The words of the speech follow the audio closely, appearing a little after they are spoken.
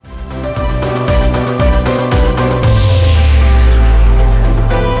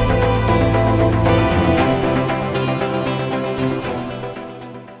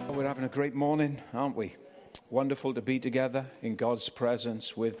wonderful to be together in God's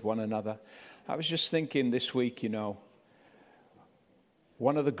presence with one another. I was just thinking this week,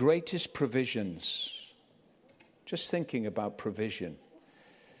 one of the greatest provisions, just thinking about provision.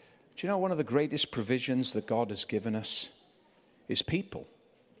 Do you know one of the greatest provisions that God has given us is people?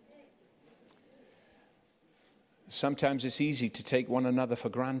 Sometimes it's easy to take one another for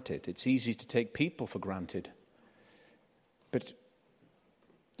granted. It's easy to take people for granted. But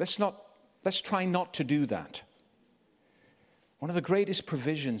let's try not to do that. One of the greatest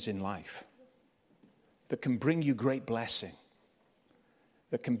provisions in life that can bring you great blessing,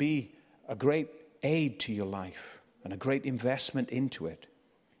 that can be a great aid to your life and a great investment into it,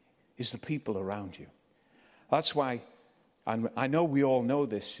 is the people around you. That's why, and I know we all know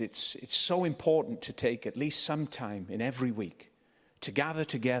this, it's so important to take at least some time in every week to gather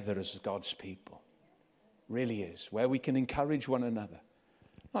together as God's people. It really is, where we can encourage one another.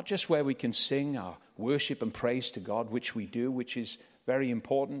 Not just where we can sing our worship and praise to God, which we do, which is very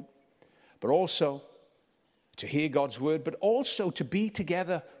important, but also to hear God's word, but also to be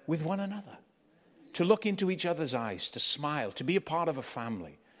together with one another, to look into each other's eyes, to smile, to be a part of a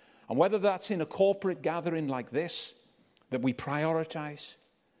family. And whether that's in a corporate gathering like this, that we prioritize,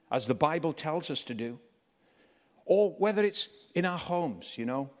 as the Bible tells us to do, or whether it's in our homes,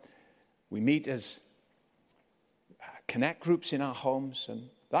 we meet as connect groups in our homes, and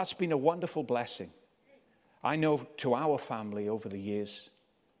that's been a wonderful blessing. I know to our family over the years,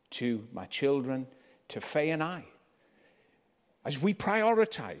 to my children, to Faye and I, as we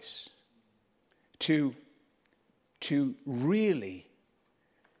prioritize to really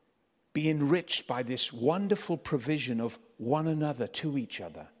be enriched by this wonderful provision of one another to each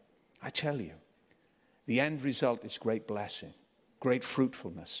other. I tell you, the end result is great blessing, great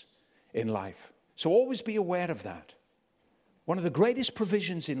fruitfulness in life. So always be aware of that. One of the greatest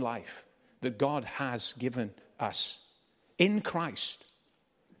provisions in life that God has given us in Christ,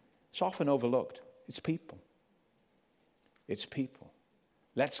 it's often overlooked. It's people. It's people.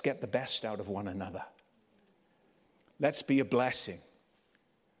 Let's get the best out of one another. Let's be a blessing.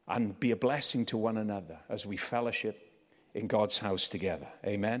 And be a blessing to one another as we fellowship in God's house together.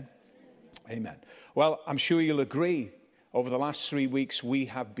 Amen? Amen. Well, I'm sure you'll agree, over the last 3 weeks, we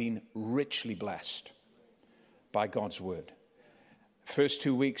have been richly blessed by God's word. First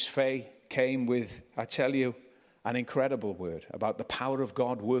 2 weeks, Faye came with, I tell you, an incredible word about the power of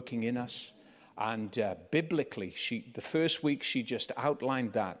God working in us. And biblically, the first week, she just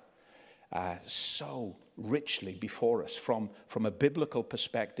outlined that so richly before us from a biblical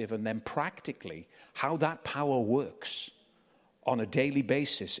perspective, and then practically how that power works on a daily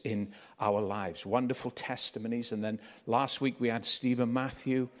basis in our lives. Wonderful testimonies. And then last week we had Stephen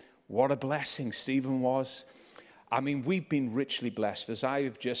Matthew. What a blessing Stephen was. I mean, we've been richly blessed. As I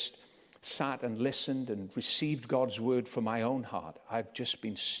have just sat and listened and received God's word for my own heart, I've just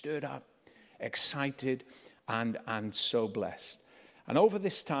been stirred up, excited, and so blessed. And over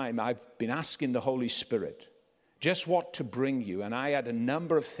this time, I've been asking the Holy Spirit just what to bring you. And I had a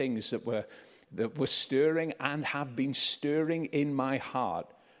number of things that were stirring and have been stirring in my heart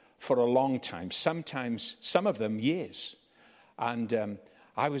for a long time. Sometimes, some of them years. And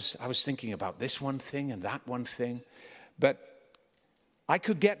I was thinking about this one thing and that one thing. But I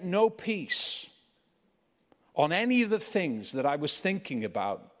could get no peace on any of the things that I was thinking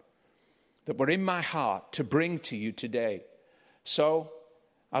about that were in my heart to bring to you today. So,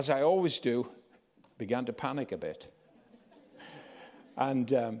 as I always do, began to panic a bit.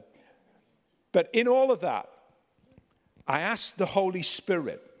 And but in all of that, I asked the Holy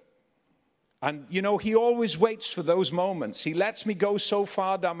Spirit. And, he always waits for those moments. He lets me go so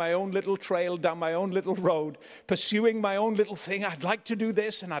far down my own little trail, down my own little road, pursuing my own little thing. I'd like to do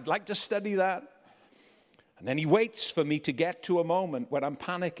this and I'd like to study that. And then he waits for me to get to a moment where I'm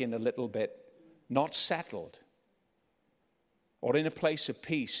panicking a little bit, not settled, or in a place of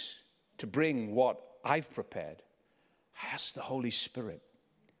peace to bring what I've prepared. I asked the Holy Spirit.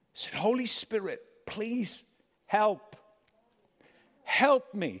 I said, Holy Spirit, please help.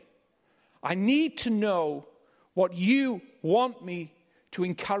 Help me. I need to know what you want me to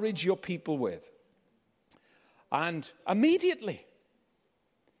encourage your people with. And immediately,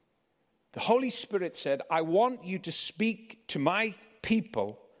 the Holy Spirit said, I want you to speak to my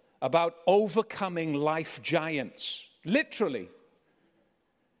people about overcoming life giants. Literally,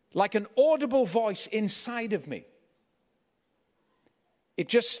 like an audible voice inside of me. It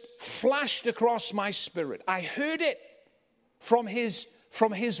just flashed across my spirit. I heard it from his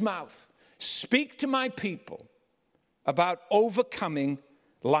mouth. Speak to my people about overcoming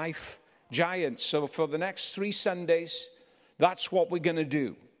life giants. So for the next 3 Sundays, that's what we're going to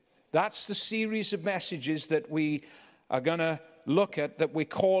do. That's the series of messages that we are going to look at, that we're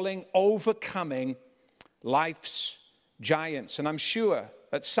calling Overcoming Life's Giants. And I'm sure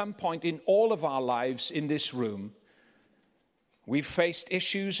at some point in all of our lives in this room, we've faced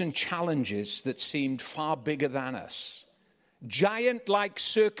issues and challenges that seemed far bigger than us. Giant-like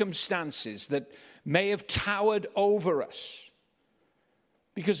circumstances that may have towered over us.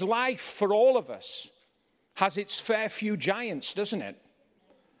 Because life, for all of us, has its fair few giants, doesn't it?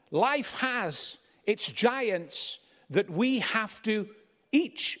 Life has its giants that we have to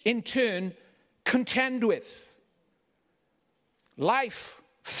each, in turn, contend with. Life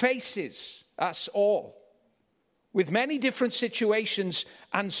faces us all with many different situations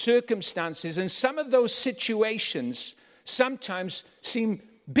and circumstances, and some of those situations sometimes seem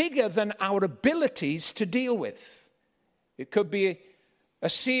bigger than our abilities to deal with. It could be a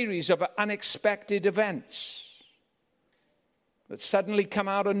series of unexpected events that suddenly come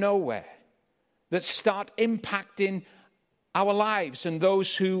out of nowhere, that start impacting our lives and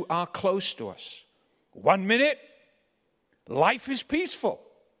those who are close to us. 1 minute, life is peaceful.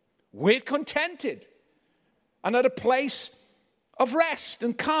 We're contented and at a place of rest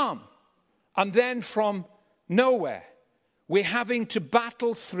and calm. And then from nowhere, we're having to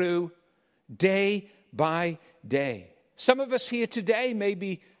battle through day by day. Some of us here today may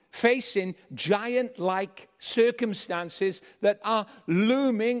be facing giant-like circumstances that are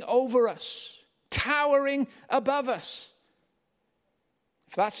looming over us, towering above us.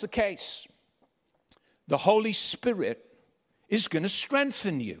 If that's the case, the Holy Spirit is going to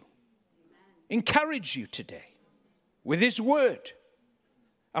strengthen you, encourage you today with His Word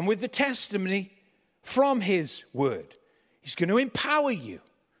and with the testimony from His Word. He's going to empower you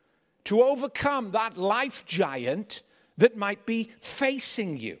to overcome that life giant that might be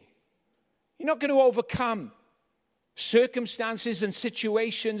facing you. You're not going to overcome circumstances and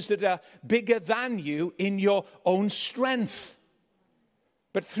situations that are bigger than you in your own strength.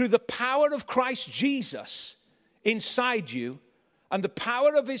 But through the power of Christ Jesus inside you and the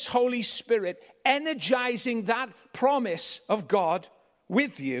power of His Holy Spirit energizing that promise of God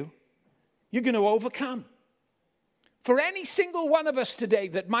with you, you're going to overcome. For any single one of us today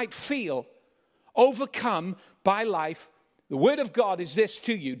that might feel overcome by life, the word of God is this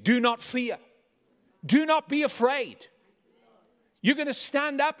to you: do not fear. Do not be afraid. You're going to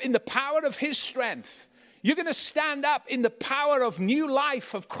stand up in the power of His strength. You're going to stand up in the power of new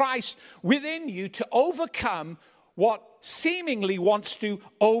life of Christ within you to overcome what seemingly wants to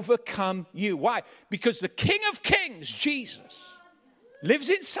overcome you. Why? Because the King of Kings, Jesus, lives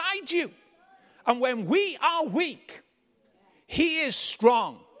inside you. And when we are weak, He is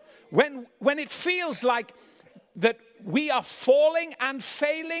strong. When it feels like that we are falling and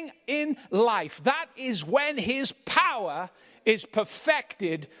failing in life, that is when His power is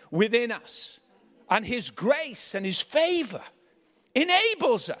perfected within us. And His grace and His favor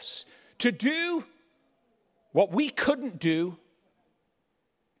enables us to do what we couldn't do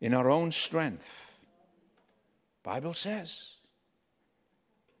in our own strength. The Bible says,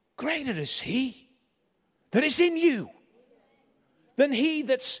 greater is He that is in you than he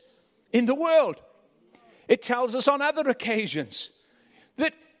that's in the world. It tells us on other occasions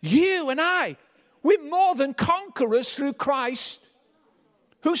that you and I, we're more than conquerors through Christ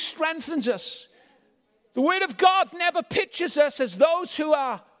who strengthens us. The Word of God never pictures us as those who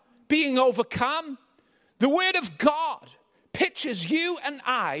are being overcome. The Word of God pictures you and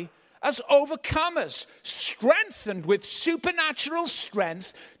I as overcomers, strengthened with supernatural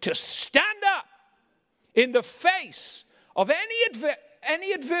strength to stand up in the face of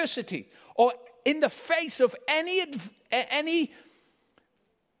any adversity, or in the face of any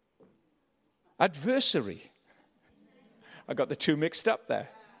adversary. I got the two mixed up there.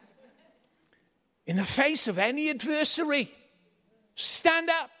 In the face of any adversary, stand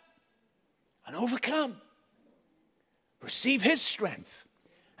up and overcome. Receive His strength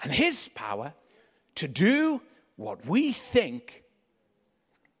and His power to do what we think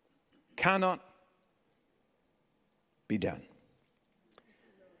cannot be done.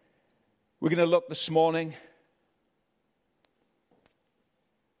 We're going to look this morning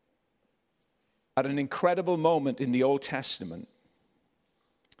at an incredible moment in the Old Testament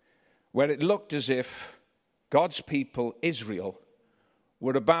where it looked as if God's people, Israel,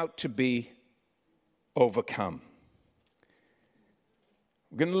 were about to be overcome.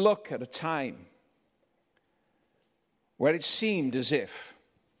 We're going to look at a time where it seemed as if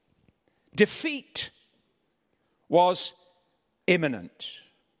defeat was imminent.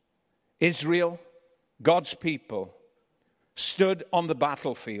 Israel, God's people, stood on the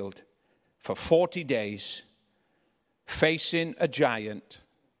battlefield for 40 days, facing a giant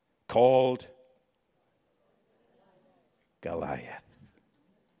called Goliath.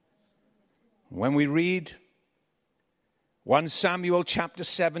 When we read 1 Samuel chapter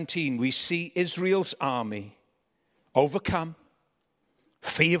 17, we see Israel's army overcome,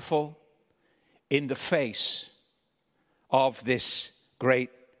 fearful, in the face of this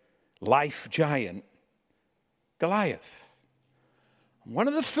great life giant, Goliath. One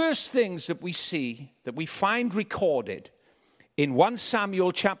of the first things that we see, that we find recorded in 1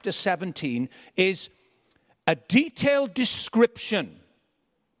 Samuel chapter 17, is a detailed description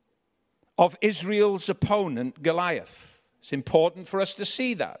of Israel's opponent, Goliath. It's important for us to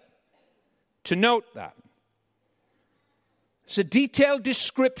see that, to note that. It's a detailed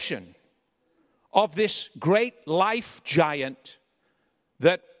description of this great life giant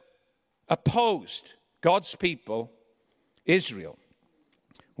that opposed God's people, Israel.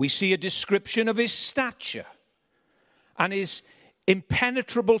 We see a description of his stature and his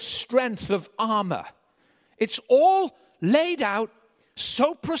impenetrable strength of armor. It's all laid out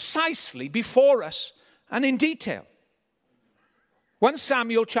so precisely before us and in detail. 1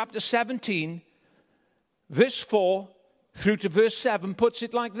 Samuel chapter 17, verse 4 through to verse 7 puts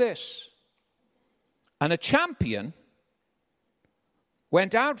it like this. And a champion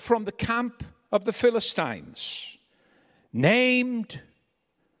went out from the camp of the Philistines, named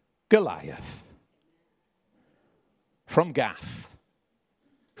Goliath, from Gath,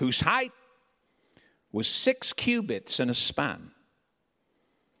 whose height was 6 cubits and a span.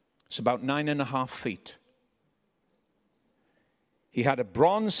 It's about 9.5 feet. He had a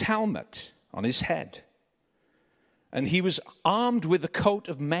bronze helmet on his head, and he was armed with a coat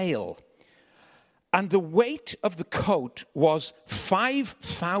of mail. And the weight of the coat was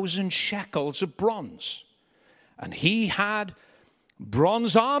 5,000 shekels of bronze. And he had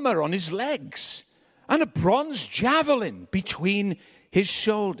bronze armor on his legs and a bronze javelin between his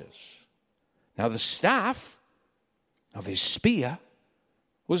shoulders. Now the staff of his spear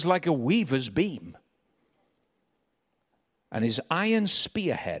was like a weaver's beam. And his iron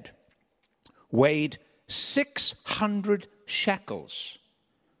spearhead weighed 600 shekels.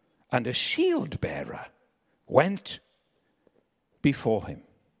 And a shield bearer went before him.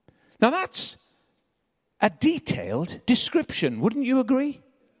 Now that's a detailed description, wouldn't you agree?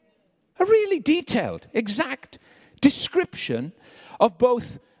 A really detailed, exact description of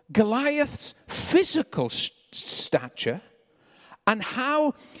both Goliath's physical stature and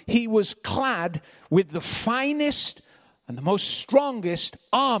how he was clad with the finest and the most strongest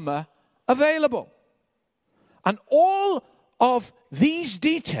armor available. And all of these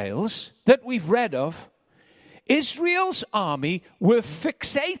details that we've read of, Israel's army were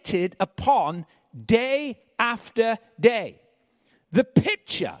fixated upon day after day. The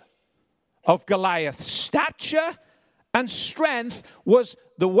picture of Goliath's stature and strength was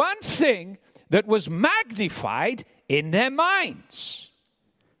the one thing that was magnified in their minds.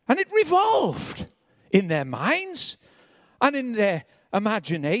 And it revolved in their minds and in their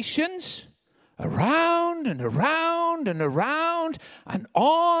imaginations, around and around and around, and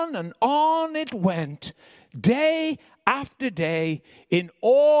on it went, day after day, in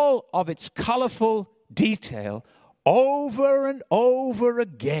all of its colorful detail, over and over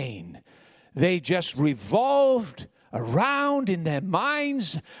again. They just revolved around in their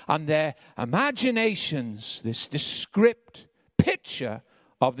minds and their imaginations, this descript picture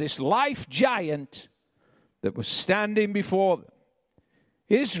of this life giant that was standing before them.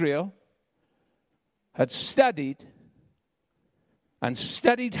 Israel had studied and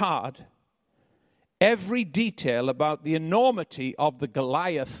studied hard every detail about the enormity of the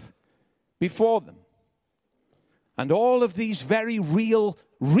Goliath before them. And all of these very real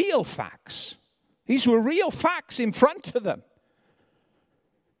facts, these were real facts in front of them,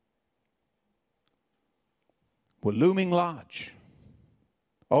 were looming large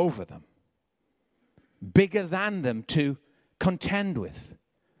over them, bigger than them to contend with.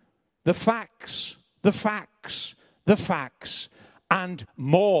 The facts, and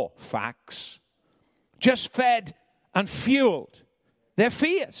more facts just fed and fueled their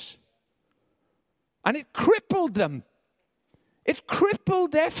fears. And it crippled them. It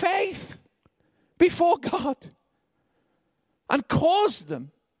crippled their faith before God and caused them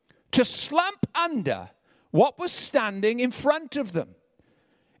to slump under what was standing in front of them.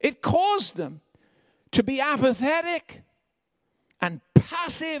 It caused them to be apathetic and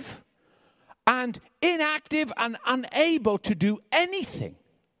passive and inactive and unable to do anything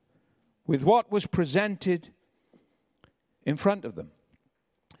with what was presented in front of them.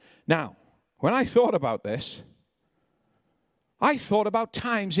 Now, when I thought about this, I thought about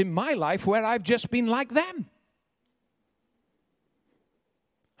times in my life where I've just been like them.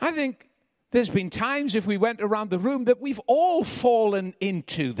 I think there's been times, if we went around the room, that we've all fallen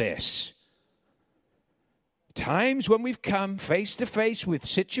into this. Times when we've come face to face with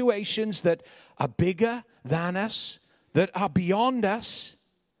situations that are bigger than us, that are beyond us.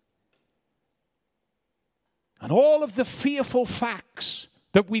 And all of the fearful facts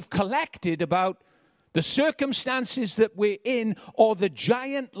that we've collected about the circumstances that we're in, or the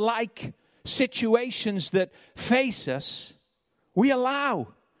giant-like situations that face us, we allow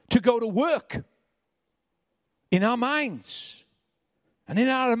to go to work in our minds and in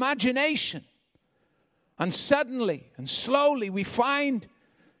our imagination. And suddenly and slowly we find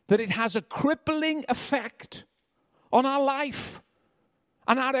that it has a crippling effect on our life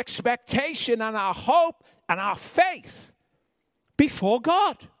and our expectation and our hope and our faith before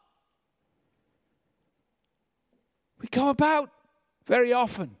God. We go about very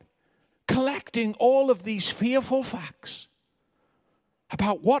often collecting all of these fearful facts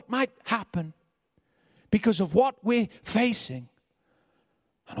about what might happen because of what we're facing.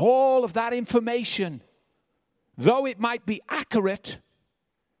 And all of that information, though it might be accurate,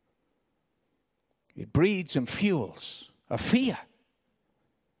 it breeds and fuels a fear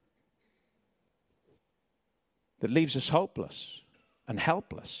that leaves us hopeless and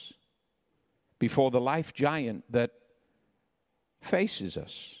helpless before the life giant that faces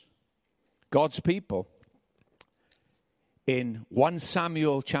us. God's people, in 1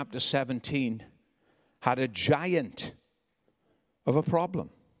 Samuel chapter 17, had a giant of a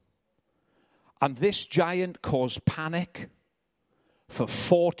problem. And this giant caused panic for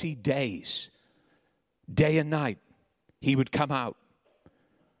 40 days. Day and night, he would come out.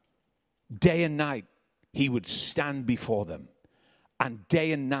 Day and night, he would stand before them. And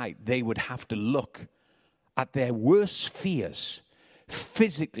day and night, they would have to look at their worst fears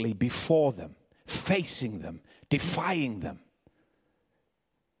physically before them, facing them, defying them.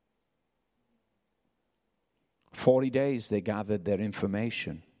 40 days they gathered their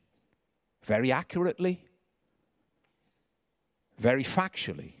information very accurately, very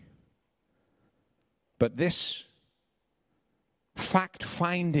factually. But this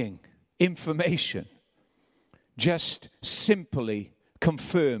fact-finding information just simply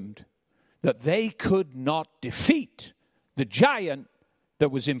confirmed that they could not defeat the giant that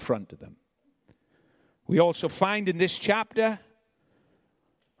was in front of them. We also find in this chapter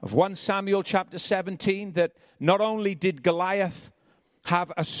of 1 Samuel chapter 17 that not only did Goliath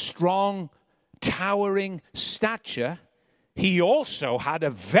have a strong, towering stature, he also had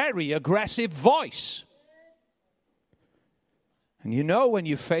a very aggressive voice. And you know when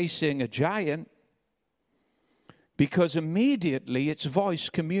you're facing a giant, because immediately its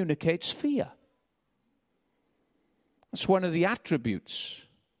voice communicates fear. That's one of the attributes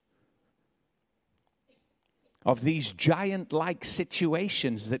of these giant-like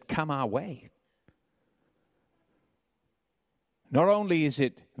situations that come our way. Not only is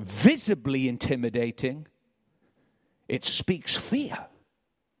it visibly intimidating, it speaks fear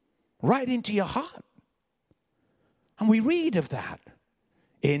right into your heart. And we read of that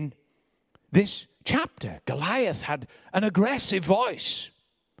in this chapter. Goliath had an aggressive voice,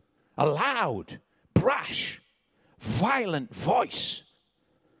 a loud, brash, violent voice,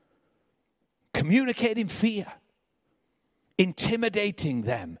 communicating fear, intimidating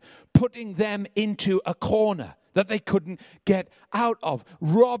them, putting them into a corner that they couldn't get out of,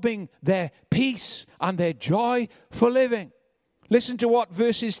 robbing their peace and their joy for living. Listen to what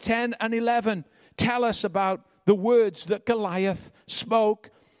verses 10 and 11 tell us about the words that Goliath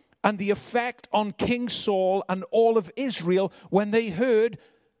spoke and the effect on King Saul and all of Israel when they heard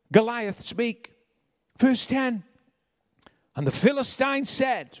Goliath speak. Verse 10, and the Philistine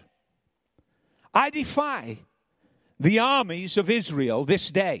said, I defy the armies of Israel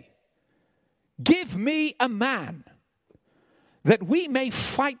this day. Give me a man that we may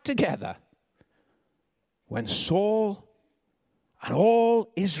fight together. When Saul and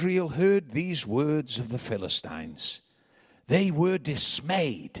all Israel heard these words of the Philistines, they were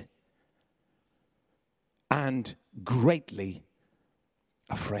dismayed and greatly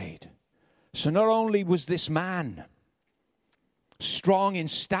afraid. So not only was this man strong in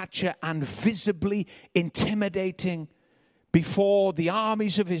stature and visibly intimidating before the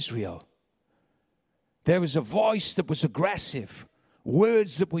armies of Israel, there was a voice that was aggressive,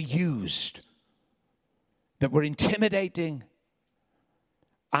 words that were used that were intimidating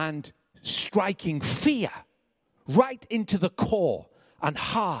and striking fear right into the core and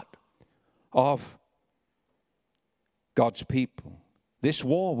heart of God's people. This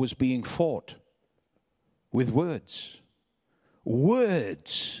war was being fought with words.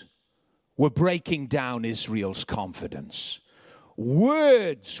 Words were breaking down Israel's confidence.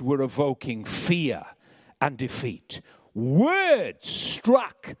 words were evoking fear and defeat. Words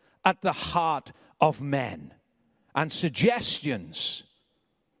struck at the heart of men, and suggestions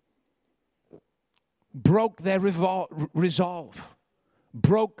broke their resolve,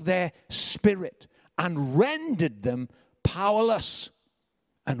 broke their spirit, and rendered them powerless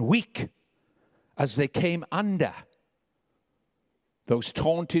and weak as they came under those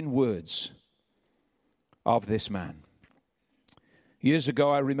taunting words of this man. Years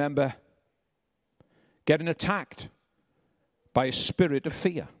ago, I remember getting attacked by a spirit of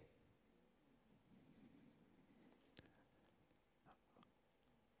fear.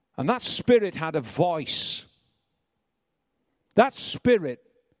 And that spirit had a voice. That spirit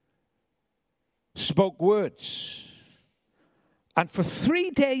spoke words. And for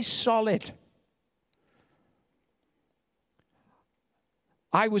 3 days solid,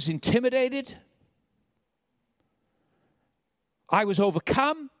 I was intimidated. I was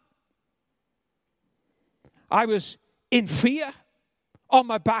overcome. I was in fear, on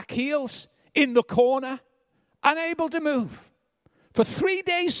my back heels, in the corner, unable to move. For 3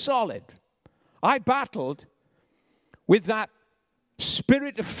 days solid, I battled with that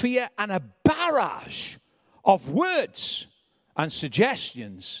spirit of fear and a barrage of words and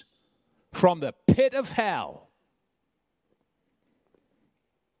suggestions from the pit of hell.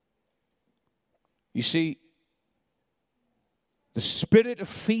 You see, the spirit of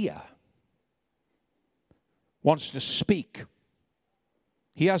fear wants to speak.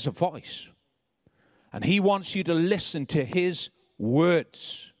 He has a voice. And he wants you to listen to his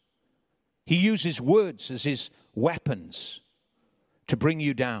words. He uses words as his weapons to bring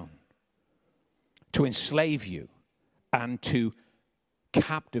you down, to enslave you, and to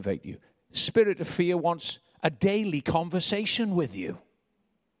captivate you. Spirit of fear wants a daily conversation with you.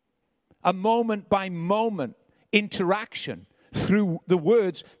 A moment-by-moment interaction through the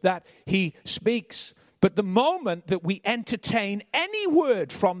words that he speaks. But the moment that we entertain any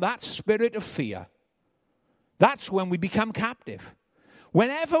word from that spirit of fear, that's when we become captive.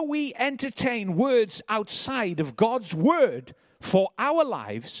 Whenever we entertain words outside of God's word for our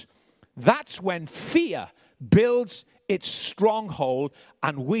lives, that's when fear builds its stronghold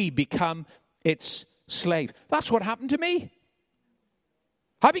and we become its slave. That's what happened to me.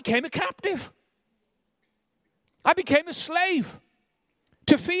 I became a captive. I became a slave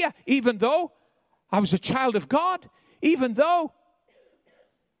to fear, even though I was a child of God, even though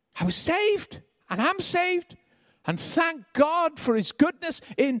I was saved and I'm saved. And thank God for his goodness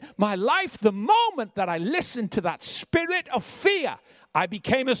in my life. The moment that I listened to that spirit of fear, I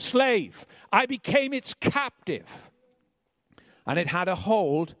became a slave. I became its captive. And it had a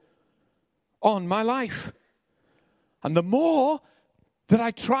hold on my life. And the more that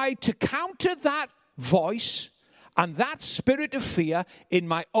I tried to counter that voice and that spirit of fear in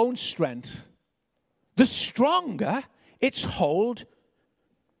my own strength, the stronger its hold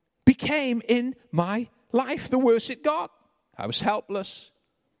became in my life, the worse it got. I was helpless,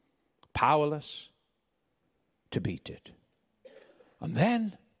 powerless to beat it. And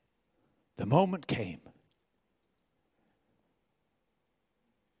then the moment came.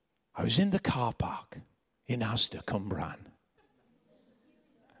 I was in the car park in Asda, Cwmbran.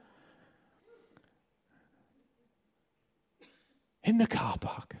 In the car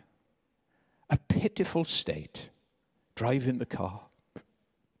park, a pitiful state, driving the car.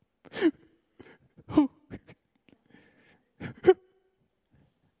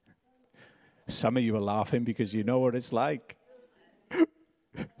 Some of you are laughing because you know what it's like.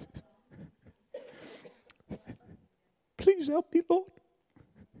 Please help me, Lord.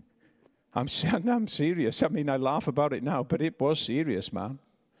 I'm serious. I mean, I laugh about it now, but it was serious, man.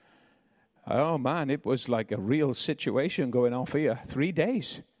 Oh, man, it was like a real situation going off here. 3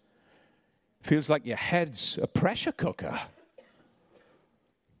 days. Feels like your head's a pressure cooker.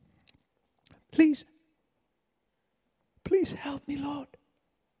 Please help me, Lord.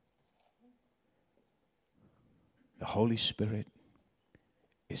 The Holy Spirit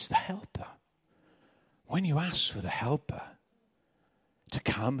is the helper. When you ask for the helper to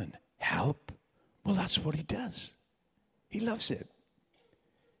come and help, well, that's what he does. He loves it.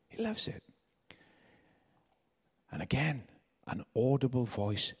 He loves it. And again, an audible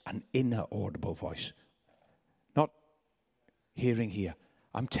voice, an inner audible voice. Not hearing here.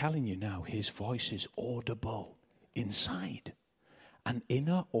 I'm telling you now, his voice is audible inside. An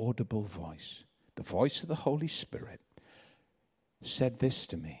inner audible voice, the voice of the Holy Spirit, said this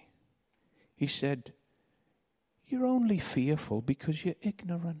to me. He said, "You're only fearful because you're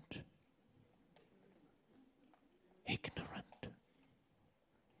ignorant." Ignorant.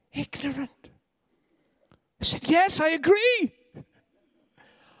 Ignorant. I said, yes, I agree.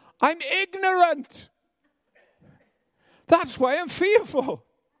 I'm ignorant. That's why I'm fearful.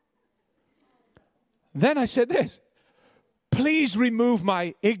 Then I said this, please remove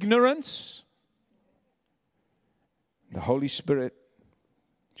my ignorance. The Holy Spirit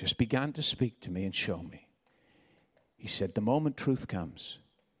just began to speak to me and show me. He said, the moment truth comes,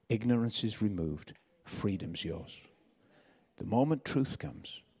 ignorance is removed, freedom's yours. The moment truth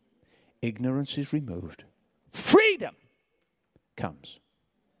comes, ignorance is removed, freedom comes.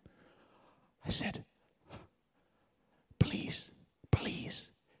 I said, please,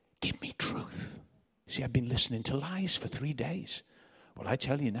 give me truth. See, I've been listening to lies for 3 days. Well, I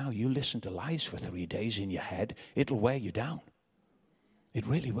tell you now, you listen to lies for 3 days in your head, it'll wear you down. It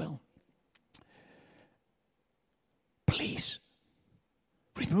really will. Please,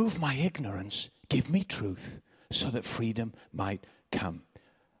 remove my ignorance, give me truth, so that freedom might come.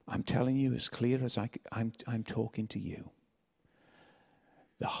 I'm telling you as clear as I'm talking to you.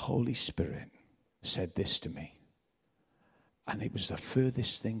 The Holy Spirit said this to me. And it was the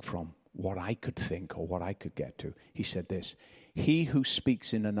furthest thing from what I could think or what I could get to. He said this, he who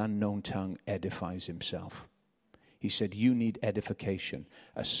speaks in an unknown tongue edifies himself. He said, you need edification.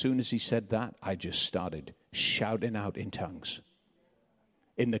 As soon as he said that, I just started shouting out in tongues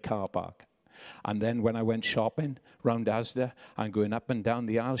in the car park. And then when I went shopping round Asda, I'm going up and down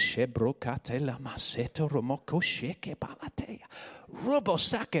the aisle.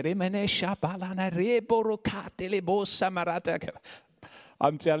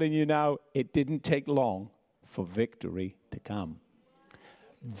 I'm telling you now, it didn't take long for victory to come.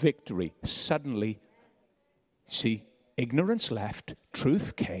 Victory. Suddenly, see, ignorance left,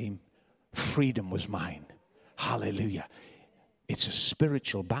 truth came, freedom was mine. Hallelujah. It's a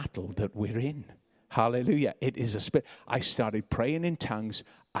spiritual battle that we're in. Hallelujah. It is a spirit. I started praying in tongues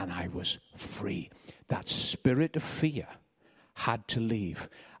and I was free. That spirit of fear had to leave.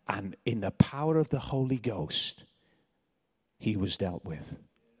 And in the power of the Holy Ghost, he was dealt with.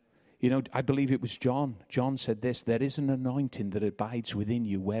 You know, I believe it was John. John said this, there is an anointing that abides within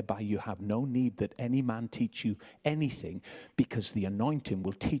you whereby you have no need that any man teach you anything, because the anointing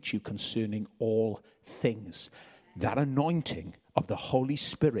will teach you concerning all things. That anointing of the Holy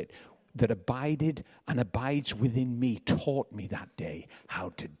Spirit that abided and abides within me taught me that day how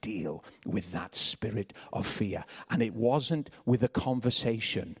to deal with that spirit of fear. And it wasn't with a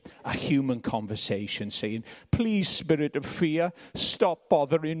conversation, a human conversation saying, please, spirit of fear, stop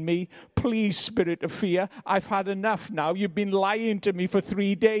bothering me. Please, spirit of fear, I've had enough now. You've been lying to me for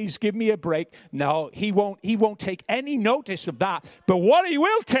 3 days. Give me a break. No, he won't take any notice of that. But what he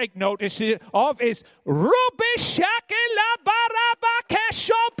will take notice of is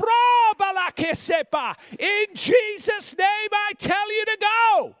in Jesus' name, I tell you to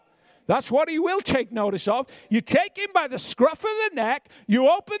go. That's what he will take notice of. You take him by the scruff of the neck, you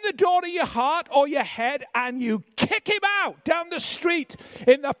open the door to your heart or your head, and you kick him out down the street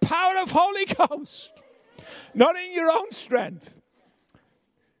in the power of Holy Ghost. Not in your own strength.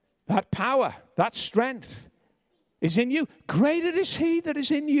 That power, that strength is in you. Greater is he that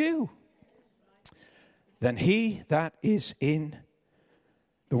is in you than he that is in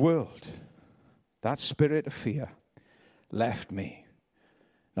the world. That spirit of fear left me.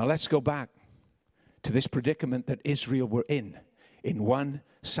 Now let's go back to this predicament that Israel were in 1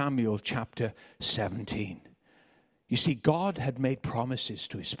 Samuel chapter 17. You see, God had made promises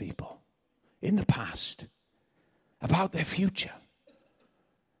to his people in the past about their future.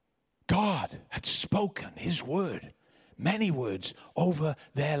 God had spoken his word, many words over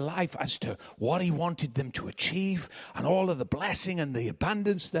their life as to what he wanted them to achieve and all of the blessing and the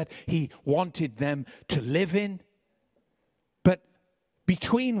abundance that he wanted them to live in. But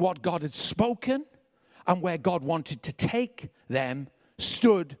between what God had spoken and where God wanted to take them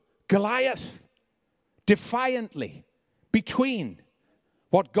stood Goliath, defiantly between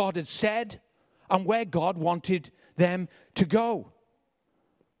what God had said and where God wanted them to go.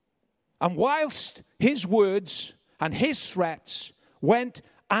 And whilst his words and his threats went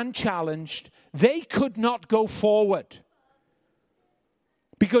unchallenged, they could not go forward.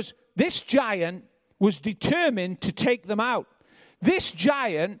 Because this giant was determined to take them out. This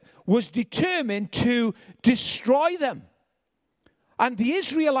giant was determined to destroy them. And the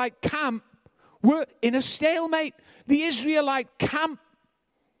Israelite camp were in a stalemate. The Israelite camp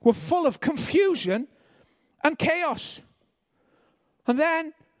were full of confusion and chaos. And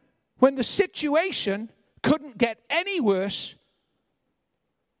then, when the situation couldn't get any worse,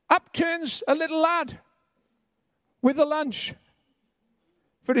 up turns a little lad with a lunch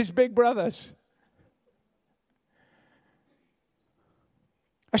for his big brothers.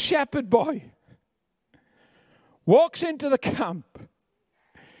 A shepherd boy walks into the camp.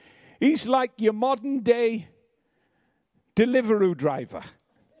 He's like your modern day Deliveroo driver.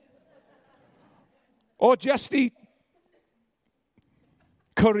 Or Just Eat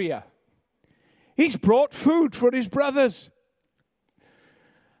courier. He's brought food for his brothers.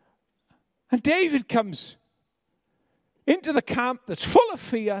 And David comes into the camp that's full of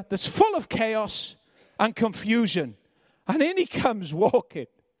fear, that's full of chaos and confusion. And in he comes walking.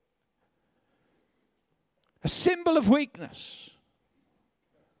 A symbol of weakness.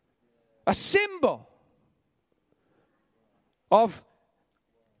 A symbol of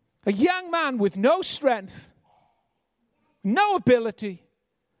a young man with no strength, no ability,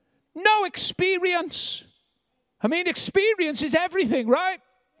 no experience. I mean, experience is everything, right?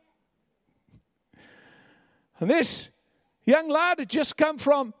 And this young lad had just come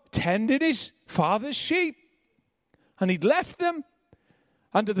from tending his father's sheep. And he'd left them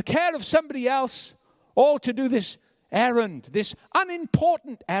under the care of somebody else, all to do this errand, this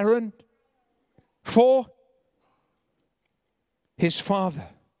unimportant errand for his father.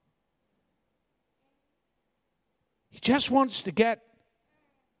 He just wants to get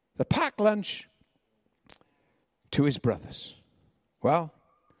the packed lunch to his brothers. Well,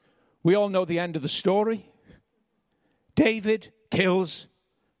 we all know the end of the story. David kills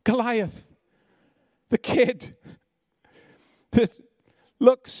Goliath. The kid that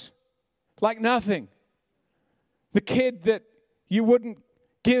looks like nothing. The kid that you wouldn't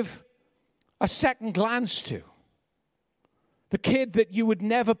give a second glance to. The kid that you would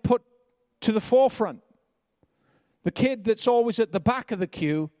never put to the forefront. The kid that's always at the back of the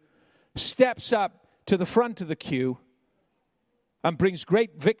queue steps up to the front of the queue and brings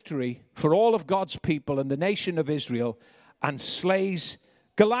great victory for all of God's people and the nation of Israel and slays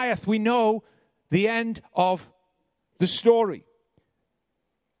Goliath. We know the end of the story.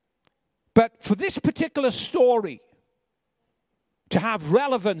 But for this particular story to have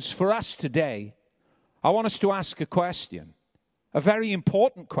relevance for us today, I want us to ask a question, a very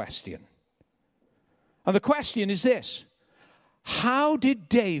important question. And the question is this: how did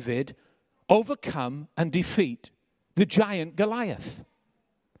David overcome and defeat the giant Goliath?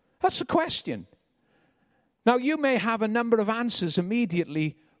 That's the question. Now, you may have a number of answers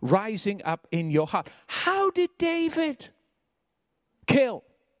immediately rising up in your heart. How did David kill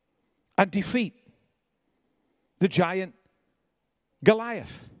and defeat the giant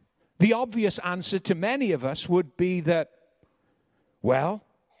Goliath? The obvious answer to many of us would be that, well,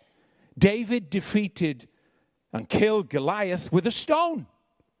 David defeated and killed Goliath with a stone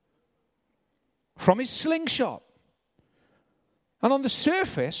from his slingshot. And on the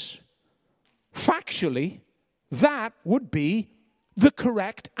surface, factually, that would be the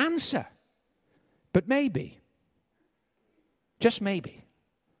correct answer. But maybe, just maybe,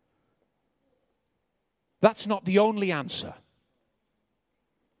 that's not the only answer.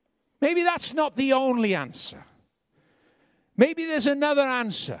 Maybe that's not the only answer. Maybe there's another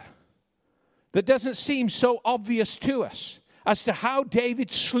answer that doesn't seem so obvious to us as to how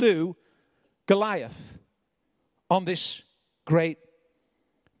David slew Goliath on this great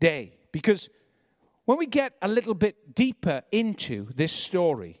day. Because when we get a little bit deeper into this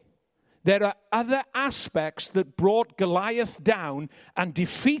story, there are other aspects that brought Goliath down and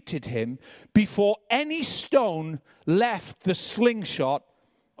defeated him before any stone left the slingshot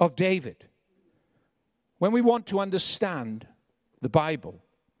of David. When we want to understand the Bible,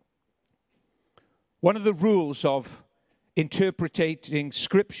 one of the rules of interpreting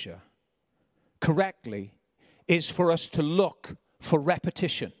Scripture correctly is for us to look for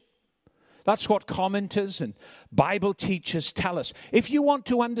repetition. That's what commenters and Bible teachers tell us. If you want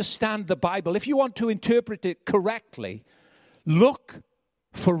to understand the Bible, if you want to interpret it correctly, look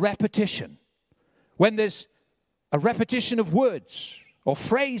for repetition. When there's a repetition of words or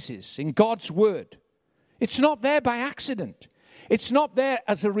phrases in God's Word, it's not there by accident. It's not there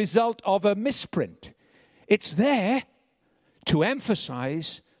as a result of a misprint. It's there to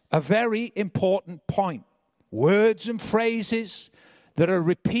emphasize a very important point. Words and phrases that are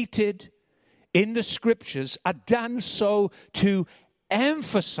repeated in the Scriptures are done so to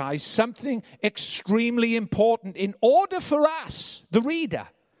emphasize something extremely important in order for us, the reader,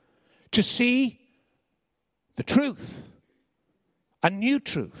 to see the truth, a new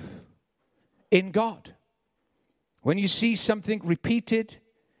truth in God. When you see something repeated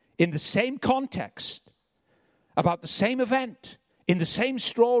in the same context, about the same event, in the same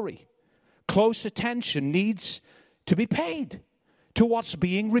story, close attention needs to be paid to what's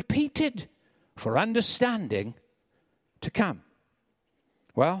being repeated for understanding to come.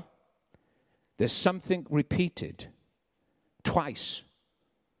 Well, there's something repeated twice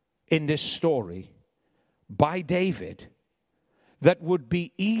in this story by David that would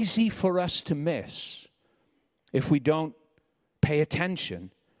be easy for us to miss if we don't pay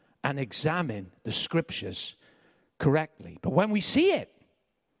attention and examine the scriptures correctly. But when we see it,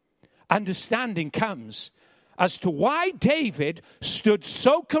 understanding comes as to why David stood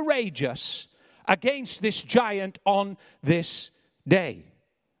so courageous against this giant on this day,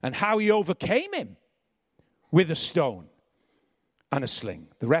 and how he overcame him with a stone and a sling.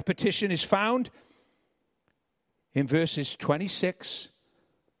 The repetition is found in verses 26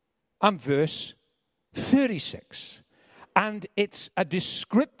 and verse 36. And it's a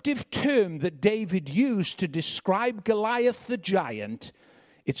descriptive term that David used to describe Goliath the giant.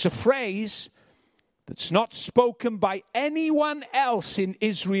 It's a phrase that's not spoken by anyone else in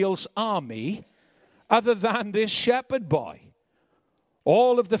Israel's army other than this shepherd boy.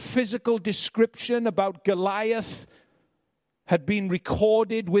 All of the physical description about Goliath had been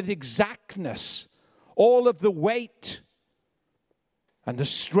recorded with exactness. All of the weight and the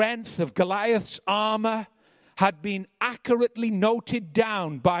strength of Goliath's armor had been accurately noted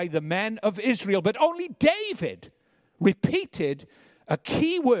down by the men of Israel. But only David repeated a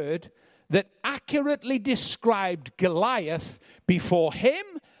key word that accurately described Goliath before him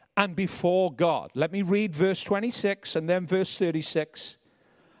and before God. Let me read verse 26 and then verse 36,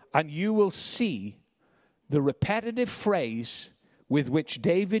 and you will see the repetitive phrase with which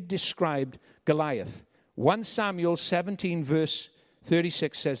David described Goliath. 1 Samuel 17 verse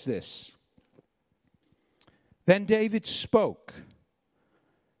 36 says this. Then David spoke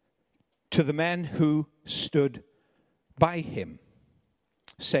to the men who stood by him,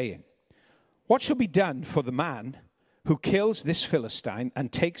 saying, what shall be done for the man who kills this Philistine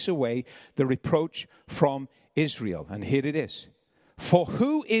and takes away the reproach from Israel? And here it is. For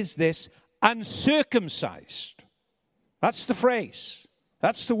who is this uncircumcised? That's the phrase.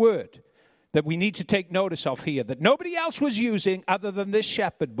 That's the word that we need to take notice of here, that nobody else was using other than this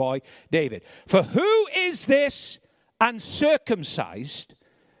shepherd boy, David. For who is this uncircumcised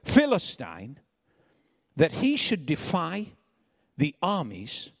Philistine that he should defy the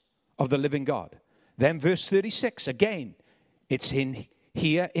armies of the living God? Then verse 36, again, it's in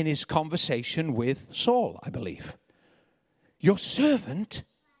here in his conversation with Saul, I believe. Your servant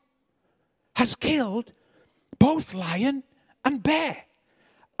has killed both lion and bear,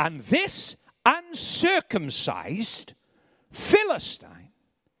 and this uncircumcised Philistine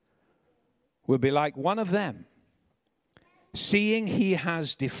will be like one of them, seeing he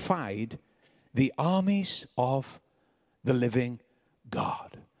has defied the armies of the living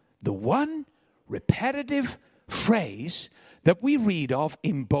God. The one repetitive phrase that we read of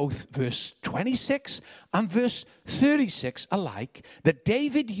in both verse 26 and verse 36 alike, that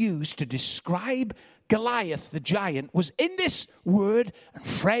David used to describe Goliath the giant, was in this word and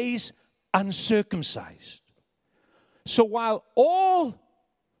phrase, uncircumcised. So while all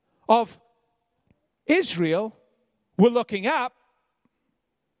of Israel were looking up,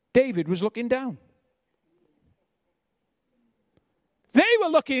 David was looking down. They were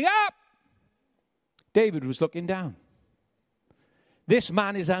looking up, David was looking down. This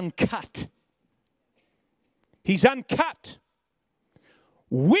man is uncut. He's uncut.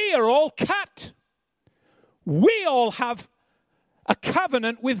 We are all cut. We all have a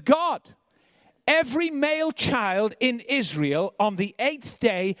covenant with God. Every male child in Israel on the 8th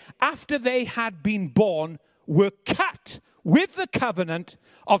day after they had been born were cut with the covenant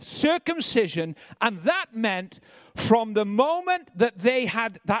of circumcision, and that meant from the moment that they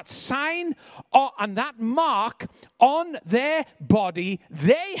had that sign and that mark on their body,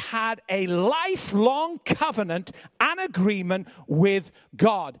 they had a lifelong covenant and agreement with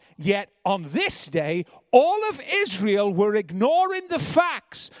God. Yet on this day, all of Israel were ignoring the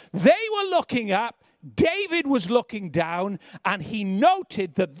facts. They were looking up, David was looking down, and he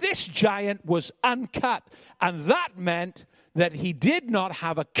noted that this giant was uncut, and that meant that he did not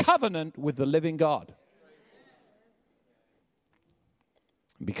have a covenant with the living God.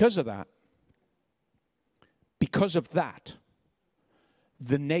 Because of that,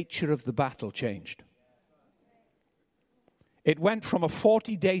 the nature of the battle changed. It went from a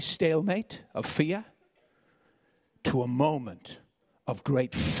 40-day stalemate of fear to a moment of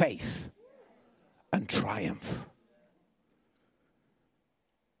great faith and triumph.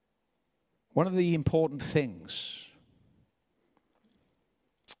 One of the important things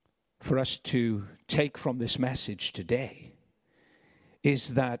for us to take from this message today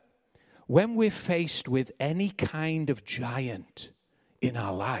is that when we're faced with any kind of giant in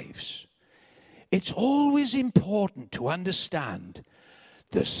our lives, it's always important to understand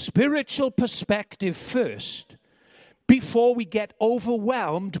the spiritual perspective first before we get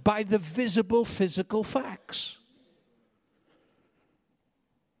overwhelmed by the visible physical facts.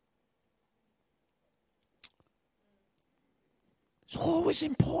 It's always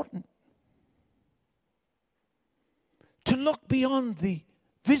important to look beyond the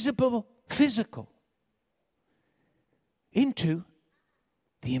visible, physical, into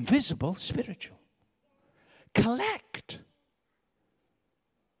the invisible, spiritual. Collect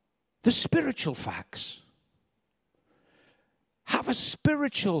the spiritual facts. Have a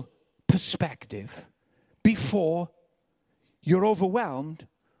spiritual perspective before you're overwhelmed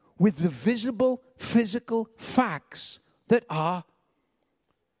with the visible, physical facts that are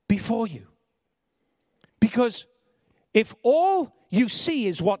before you. Because if all you see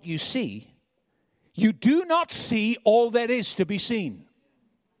is what you see, you do not see all there is to be seen.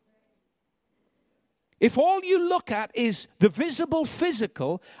 If all you look at is the visible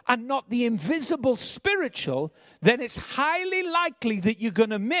physical and not the invisible spiritual, then it's highly likely that you're going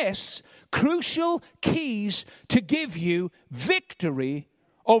to miss crucial keys to give you victory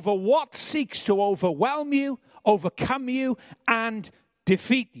over what seeks to overwhelm you, overcome you, and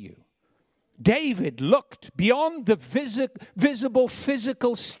defeat you. David looked beyond the visible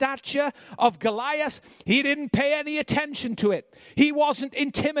physical stature of Goliath. He didn't pay any attention to it. He wasn't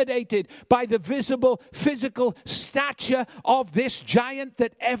intimidated by the visible physical stature of this giant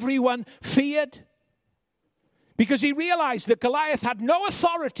that everyone feared. Because he realized that Goliath had no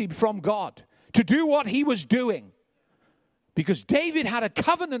authority from God to do what he was doing. Because David had a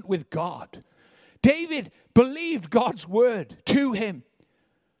covenant with God. David believed God's word to him.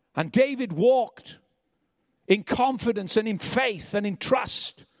 And David walked in confidence and in faith and in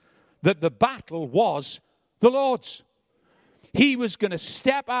trust that the battle was the Lord's. He was going to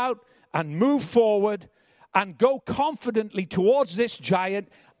step out and move forward and go confidently towards this giant,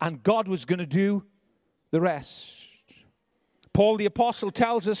 and God was going to do the rest. Paul the Apostle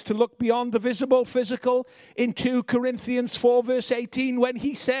tells us to look beyond the visible physical in 2 Corinthians 4 verse 18 when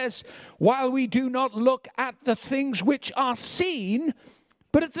he says, while we do not look at the things which are seen,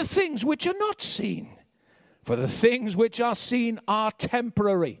 but at the things which are not seen. For the things which are seen are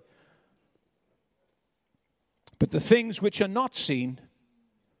temporary. But the things which are not seen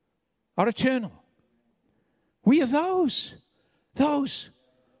are eternal. We are those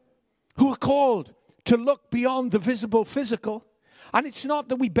who are called to look beyond the visible physical. And it's not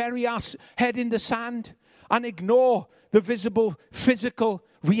that we bury our head in the sand and ignore the visible physical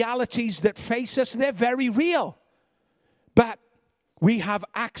realities that face us. They're very real. But we have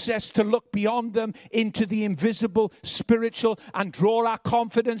access to look beyond them into the invisible, spiritual, and draw our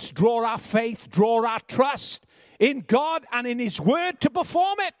confidence, draw our faith, draw our trust in God and in His Word to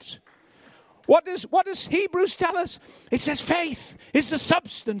perform it. What does Hebrews tell us? It says faith is the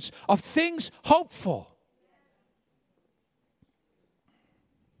substance of things hoped for.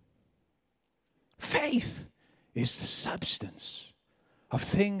 Faith is the substance of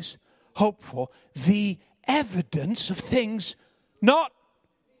things hoped for, the evidence of things not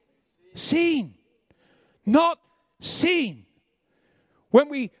seen. Not seen. When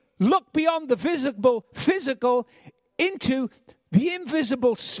we look beyond the visible physical into the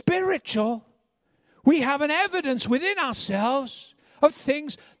invisible spiritual, we have an evidence within ourselves of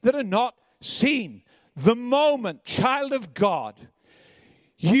things that are not seen. The moment, child of God,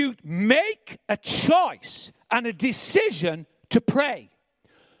 you make a choice and a decision to pray.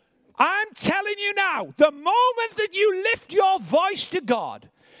 I'm telling you now, the moment that you lift your voice to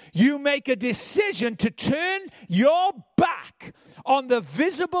God, you make a decision to turn your back on the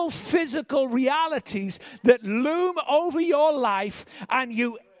visible physical realities that loom over your life, and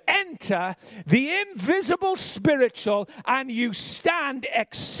you enter the invisible spiritual, and you stand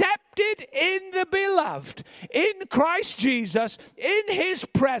accepted in the beloved, in Christ Jesus, in His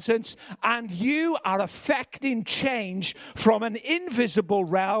presence, and you are affecting change from an invisible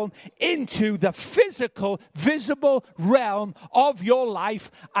realm into the physical, visible realm of your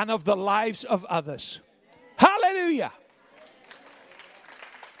life and of the lives of others. Hallelujah!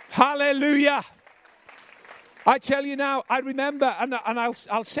 Hallelujah! I tell you now, I remember, and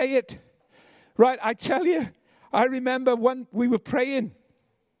I'll say it, right? I tell you, I remember when we were praying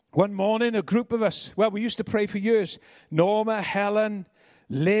one morning, a group of us, well, we used to pray for years. Norma, Helen,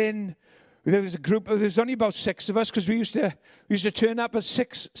 Lynn, there was a group, there's only about 6 of us, because we used to turn up at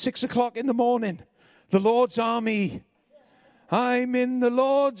 6 o'clock in the morning. The Lord's army. I'm in the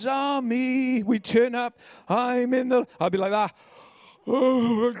Lord's army. We turn up, I'll be like that.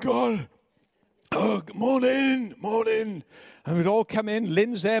 Oh, my God. Oh, morning. And we'd all come in.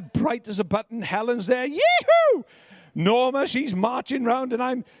 Lynn's there, bright as a button. Helen's there. Yee-hoo! Norma, she's marching round, and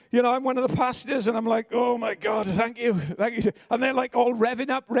I'm one of the pastors, and I'm like, oh my God, thank you. And they're like all revving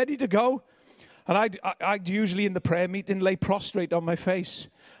up, ready to go. And I'd usually in the prayer meeting lay prostrate on my face,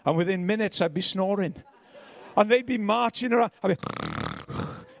 and within minutes I'd be snoring. And they'd be marching around.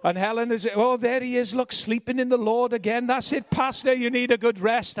 And Helen is, oh, there he is, look, sleeping in the Lord again. That's it, Pastor, you need a good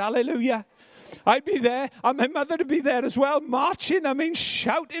rest. Hallelujah. I'd be there, and my mother would be there as well, marching,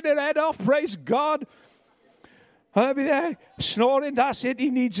 shouting her head off, praise God. And I'd be there, snoring, that's it, he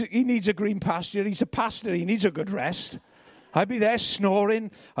needs a green pasture, he's a pastor, he needs a good rest. I'd be there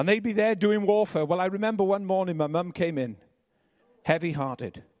snoring, and they'd be there doing warfare. Well, I remember one morning my mum came in,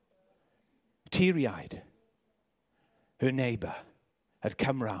 heavy-hearted, teary-eyed. Her neighbour had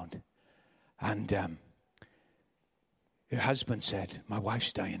come round, and her husband said, my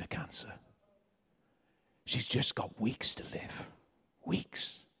wife's dying of cancer. She's just got weeks to live.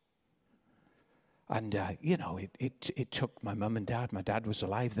 Weeks. And, it took my mum and dad, my dad was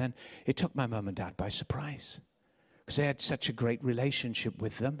alive then, it took my mum and dad by surprise. Because they had such a great relationship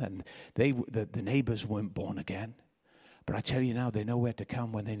with them, and the neighbours weren't born again. But I tell you now, they know where to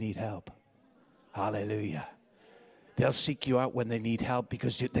come when they need help. Hallelujah. They'll seek you out when they need help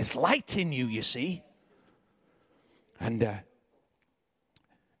because there's light in you, you see. And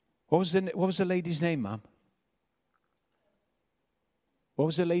what was the lady's name, Mum? What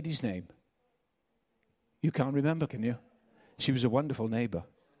was the lady's name? You can't remember, can you? She was a wonderful neighbor.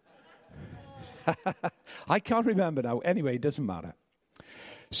 I can't remember now. Anyway, it doesn't matter.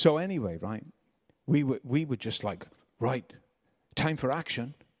 So anyway, right, we were just like, right, time for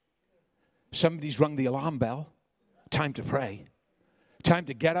action. Somebody's rung the alarm bell. Time to pray. Time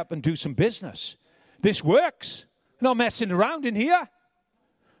to get up and do some business. This works. Not messing around in here.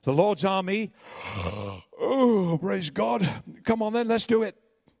 The Lord's army. Oh, praise God. Come on then, let's do it.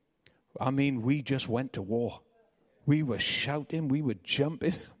 We just went to war. We were shouting. We were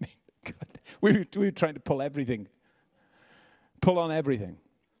jumping. God, we were trying to pull everything. Pull on everything.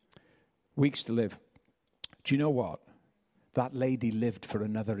 Weeks to live. Do you know what? That lady lived for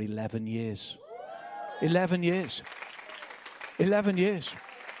another 11 years. 11 years. 11 years.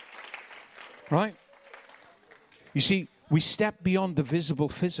 Right? You see, we stepped beyond the visible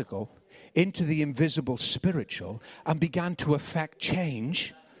physical into the invisible spiritual and began to affect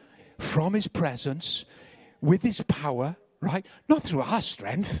change from his presence with his power, right? Not through our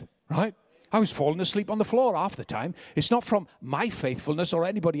strength, right? I was falling asleep on the floor half the time. It's not from my faithfulness or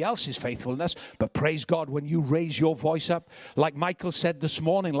anybody else's faithfulness, but praise God, when you raise your voice up, like Michael said this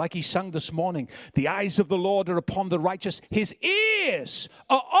morning, like he sung this morning, the eyes of the Lord are upon the righteous. His ears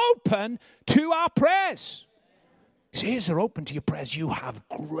are open to our prayers. His ears are open to your prayers. You have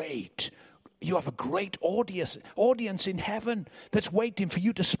a great audience in heaven that's waiting for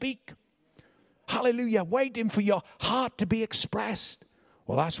you to speak. Hallelujah, waiting for your heart to be expressed.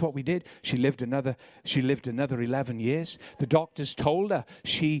 Well, that's what we did. She lived another 11 years. The doctors told her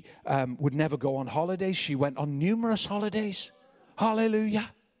she would never go on holidays. She went on numerous holidays. Hallelujah.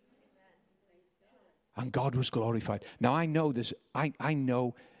 And God was glorified. Now, I know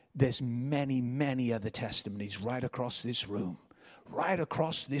there's many, many other testimonies right across this room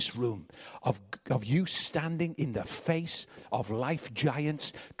of you standing in the face of life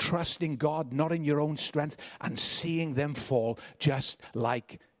giants, trusting God, not in your own strength, and seeing them fall just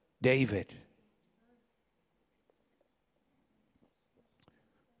like David.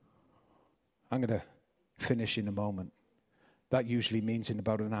 I'm going to finish in a moment. That usually means in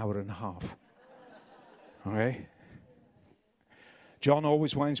about an hour and a half. Okay? John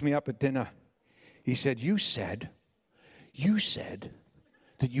always winds me up at dinner. He said, you said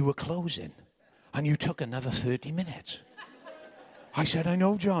that you were closing and you took another 30 minutes. I said, I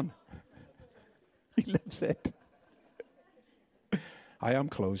know, John. He loves it. I am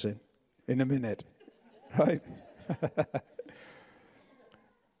closing in a minute, right?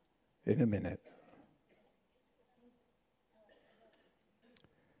 In a minute.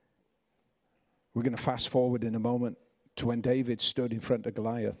 We're going to fast forward in a moment to when David stood in front of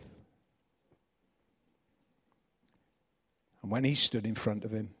Goliath. And when he stood in front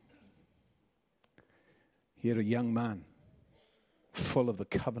of him, he had a young man full of the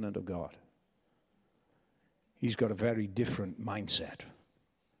covenant of God. He's got a very different mindset,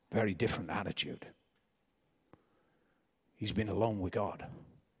 very different attitude. He's been alone with God.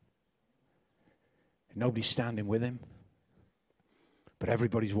 Nobody's standing with him, but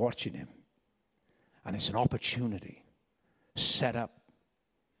everybody's watching him. And it's an opportunity set up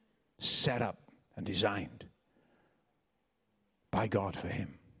and designed by God for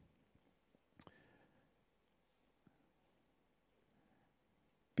him.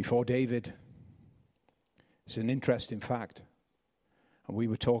 Before David, it's an interesting fact. And we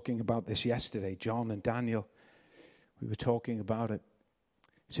were talking about this yesterday, John and Daniel. We were talking about it.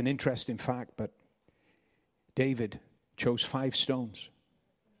 It's an interesting fact, but David chose 5 stones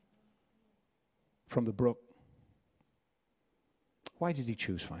from the brook Why did he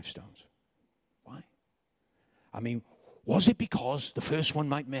choose 5 stones? Why? I mean, was it because the first one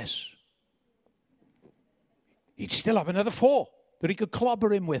might miss? He'd still have another 4 that he could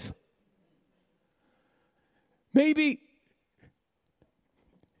clobber him with. Maybe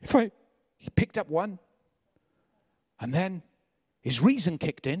if he picked up 1 and then his reason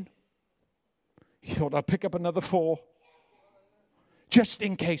kicked in, he thought, I'll pick up another 4. Just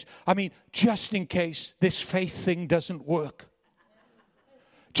in case. I mean, just in case this faith thing doesn't work.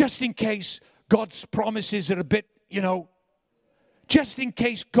 Just in case God's promises are a bit, just in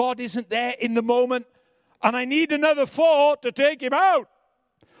case God isn't there in the moment and I need another 4 to take him out.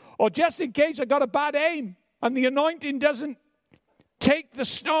 Or just in case I got a bad aim and the anointing doesn't take the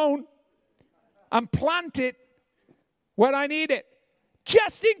stone and plant it where I need it.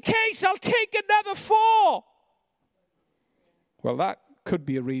 Just in case I'll take another 4. Well, that could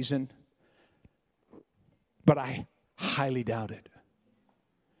be a reason, but I highly doubt it.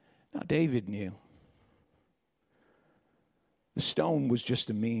 Now, David knew the stone was just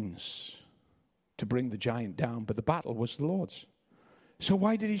a means to bring the giant down, but the battle was the Lord's. So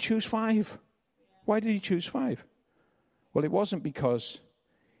why did he choose 5? Why did he choose 5? Well, it wasn't because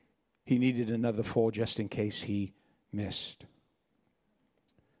he needed another 4 just in case he missed.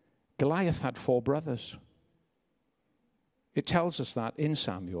 Goliath had 4 brothers. It tells us that in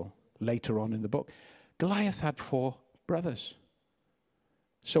Samuel, later on in the book. Goliath had 4 brothers.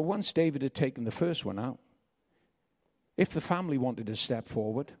 So once David had taken the first one out, if the family wanted to step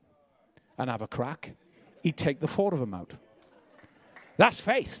forward and have a crack, he'd take the 4 of them out. That's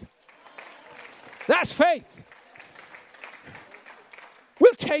faith. That's faith.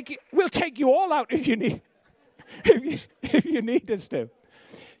 We'll take you all out if you need, if you need us to.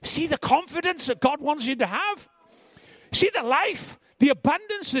 See the confidence that God wants you to have? See the life, the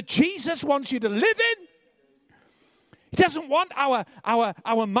abundance that Jesus wants you to live in? He doesn't want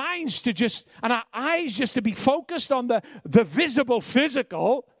our minds to just, and our eyes just to be focused on the visible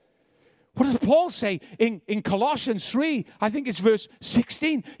physical. What does Paul say in Colossians 3? I think it's verse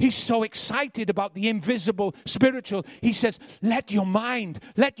 16. He's so excited about the invisible spiritual. He says, let your mind,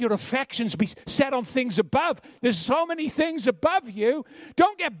 let your affections be set on things above. There's so many things above you.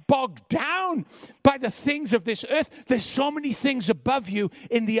 Don't get bogged down by the things of this earth. There's so many things above you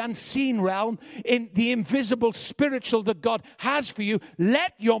in the unseen realm, in the invisible spiritual that God has for you.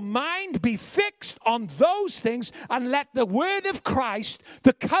 Let your mind be fixed on those things and let the word of Christ,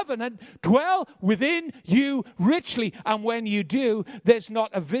 the covenant, dwell within you richly. And when you do, there's not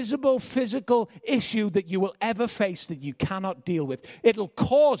a visible physical issue that you will ever face that you cannot deal with. It'll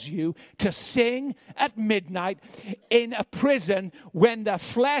cause you to sing at midnight in a prison when the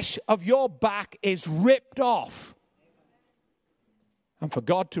flesh of your back is ripped off. And for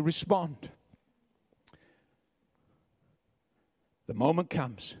God to respond. The moment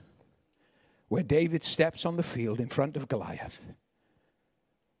comes where David steps on the field in front of Goliath.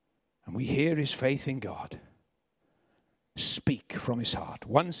 And we hear his faith in God speak from his heart.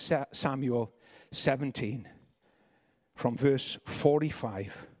 1 Samuel 17, from verse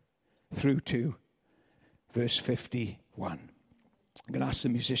 45 through to verse 51. I'm going to ask the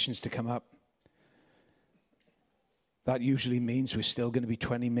musicians to come up. That usually means we're still going to be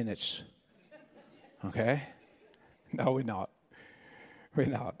 20 minutes. Okay? No, we're not. We're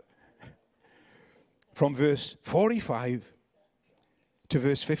not. From verse 45 to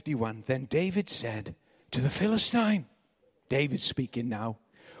verse 51, then David said to the Philistine, David speaking now,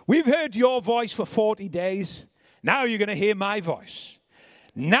 we've heard your voice for 40 days. Now you're going to hear my voice.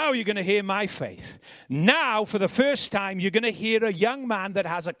 Now you're going to hear my faith. Now, for the first time, you're going to hear a young man that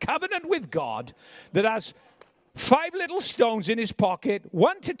has a covenant with God, that has 5 little stones in his pocket,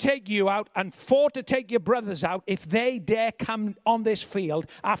 1 to take you out and 4 to take your brothers out if they dare come on this field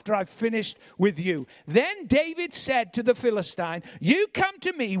after I've finished with you. Then David said to the Philistine, you come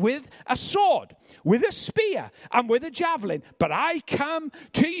to me with a sword, with a spear, and with a javelin, but I come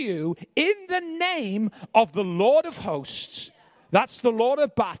to you in the name of the Lord of hosts. That's the Lord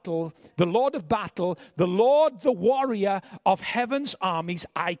of battle, the Lord of battle, the Lord, the warrior of heaven's armies.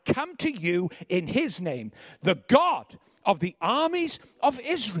 I come to you in his name, the God of the armies of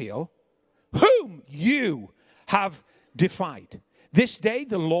Israel, whom you have defied. This day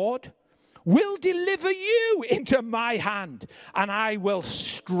the Lord will deliver you into my hand, and I will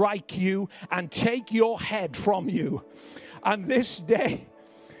strike you and take your head from you. And this day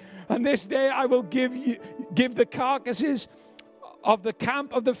I will give the carcasses of the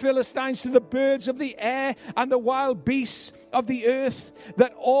camp of the Philistines to the birds of the air and the wild beasts of the earth,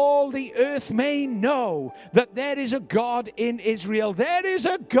 that all the earth may know that there is a God in Israel. There is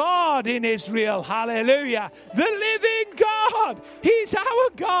a God in Israel. Hallelujah. The living God. He's our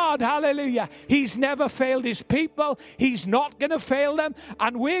God. Hallelujah. He's never failed his people. He's not going to fail them.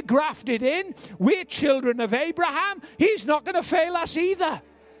 And we're grafted in. We're children of Abraham. He's not going to fail us either.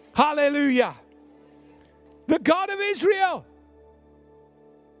 Hallelujah. The God of Israel.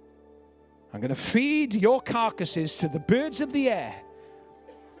 I'm going to feed your carcasses to the birds of the air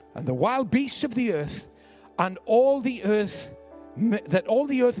and the wild beasts of the earth, and all the earth, that all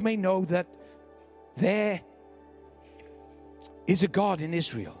the earth may know that there is a God in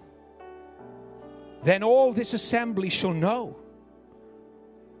Israel. Then all this assembly shall know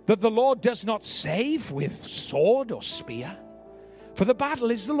that the Lord does not save with sword or spear, for the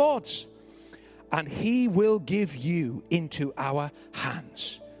battle is the Lord's, and he will give you into our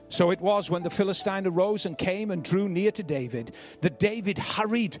hands. So it was when the Philistine arose and came and drew near to David, that David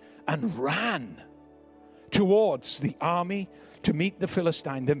hurried and ran towards the army to meet the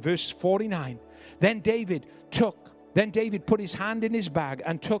Philistine. Then verse 49, Then David put his hand in his bag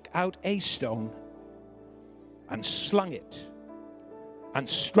and took out a stone and slung it and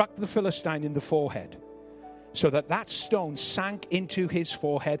struck the Philistine in the forehead, so that that stone sank into his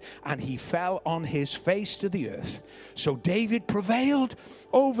forehead, and he fell on his face to the earth. So David prevailed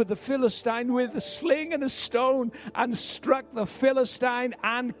over the Philistine with a sling and a stone, and struck the Philistine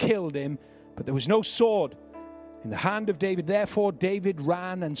and killed him. But there was no sword in the hand of David. Therefore David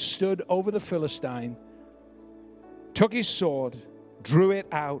ran and stood over the Philistine, took his sword, drew it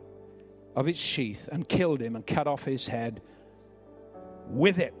out of its sheath, and killed him, and cut off his head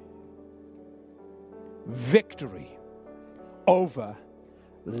with it. Victory over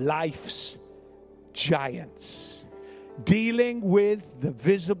life's giants. Dealing with the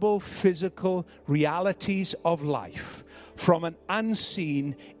visible, physical realities of life from an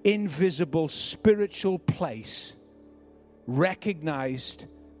unseen, invisible, spiritual place, recognized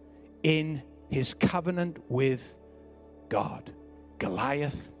in his covenant with God.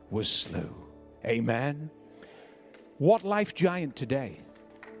 Goliath was slew. Amen. What life giant today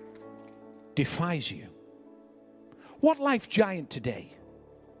defies you? What life giant today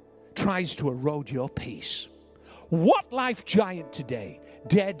tries to erode your peace? What life giant today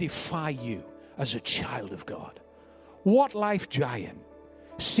dare defy you as a child of God? What life giant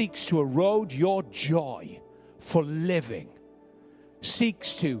seeks to erode your joy for living,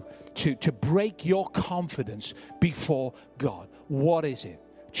 seeks to break your confidence before God? What is it?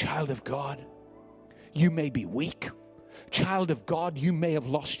 Child of God, you may be weak. Child of God, you may have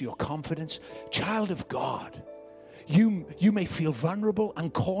lost your confidence. Child of God, you may feel vulnerable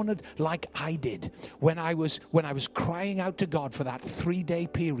and cornered like I did when I was crying out to God for that 3-day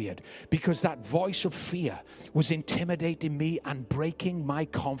period, because that voice of fear was intimidating me and breaking my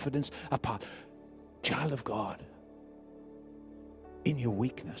confidence apart. Child of God, in your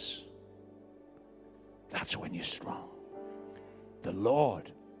weakness, that's when you're strong. The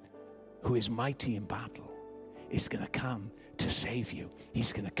Lord, who is mighty in battle, is going to come to save you.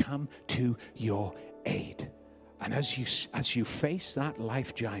 He's going to come to your aid. And as you face that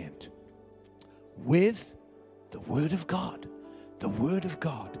life giant with the Word of God,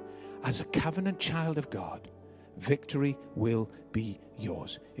 as a covenant child of God, victory will be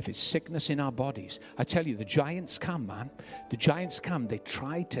yours. If it's sickness in our bodies, I tell you, the giants come, man. The giants come. They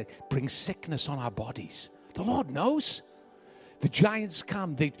try to bring sickness on our bodies. The Lord knows. The giants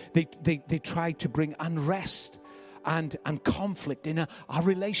come. They try to bring unrest and conflict in our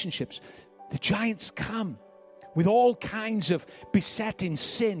relationships. The giants come with all kinds of beset in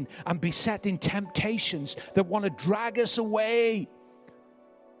sin and beset in temptations that want to drag us away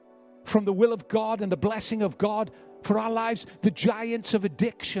from the will of God and the blessing of God for our lives. The giants of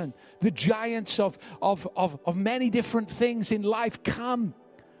addiction, the giants of many different things in life come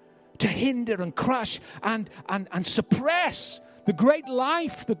to hinder and crush and suppress the great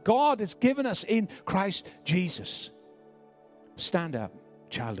life that God has given us in Christ Jesus. Stand up,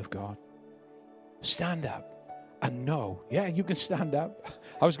 child of God. Stand up and know. Yeah, you can stand up.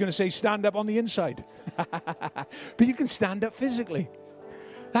 I was going to say stand up on the inside. But you can stand up physically.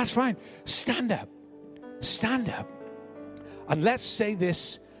 That's fine. Stand up. Stand up. And let's say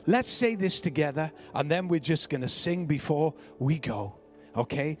this together, and then we're just going to sing before we go.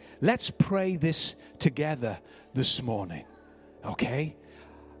 Okay? Let's pray this together this morning. Okay?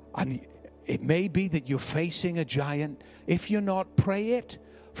 And it may be that you're facing a giant. If you're not, pray it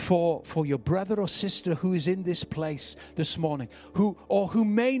for your brother or sister who is in this place this morning, who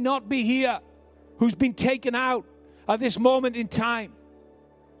may not be here, who's been taken out at this moment in time,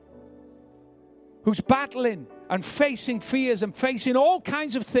 who's battling and facing fears and facing all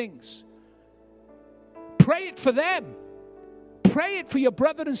kinds of things, pray it for them. Pray it for your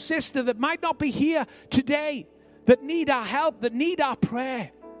brother and sister that might not be here today, that need our help, that need our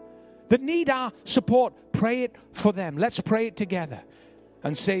prayer, that need our support. Pray it for them. Let's pray it together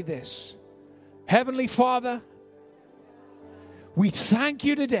and say this. Heavenly Father, we thank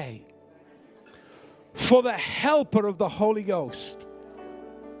you today for the helper of the Holy Ghost.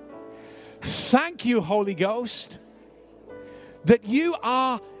 Thank you, Holy Ghost, that you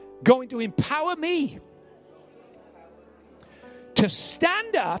are going to empower me to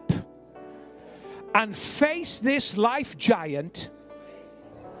stand up and face this life giant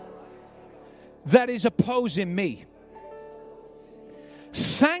that is opposing me.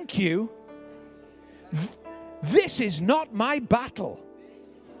 Thank you. This is not my battle.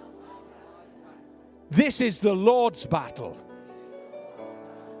 This is the Lord's battle.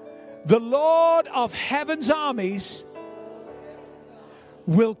 The Lord of heaven's armies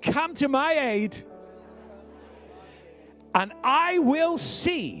will come to my aid, and I will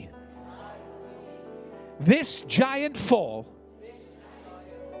see this giant fall,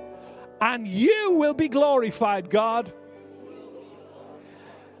 and you will be glorified, God.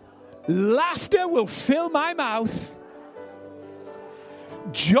 Laughter will fill my mouth.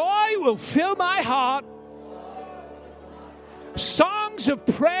 Joy will fill my heart. Songs of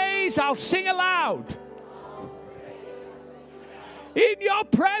praise I'll sing aloud. In your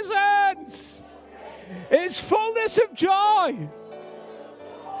presence is fullness of joy.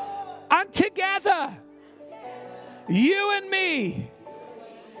 And together, you and me,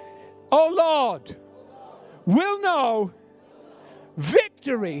 oh Lord, will know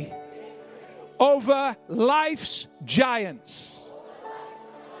victory over life's giants.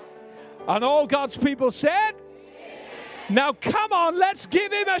 And all God's people said, now come on, let's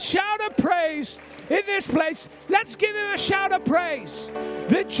give him a shout of praise in this place. Let's give him a shout of praise.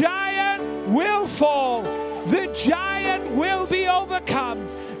 The giant will fall. The giant will be overcome.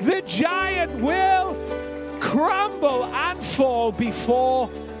 The giant will crumble and fall before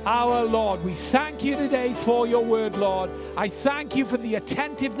our Lord. We thank you today for your word, Lord. I thank you for the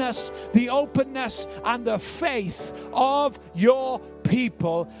attentiveness, the openness, and the faith of your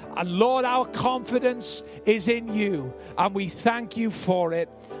people. And Lord, our confidence is in you, and we thank you for it.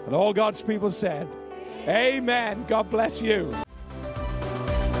 And all God's people said, amen. God bless you.